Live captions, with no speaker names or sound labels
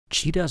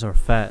Cheetahs are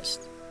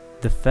fast,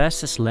 the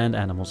fastest land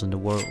animals in the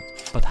world.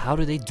 But how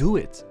do they do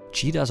it?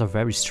 Cheetahs are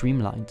very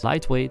streamlined,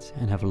 lightweight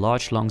and have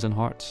large lungs and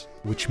hearts,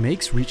 which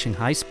makes reaching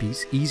high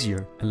speeds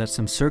easier and lets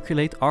them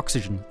circulate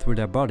oxygen through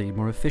their body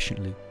more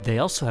efficiently. They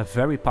also have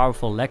very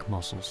powerful leg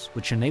muscles,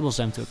 which enables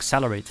them to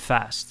accelerate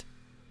fast.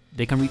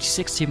 They can reach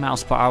 60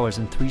 miles per hour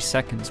in 3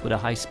 seconds with a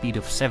high speed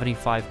of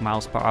 75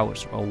 miles per hour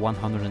or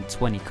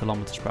 120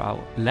 kilometers per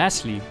hour.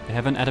 Lastly, they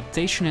have an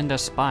adaptation in their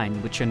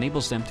spine which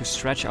enables them to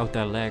stretch out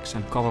their legs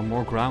and cover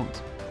more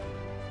ground.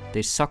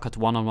 They suck at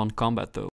one-on-one combat though.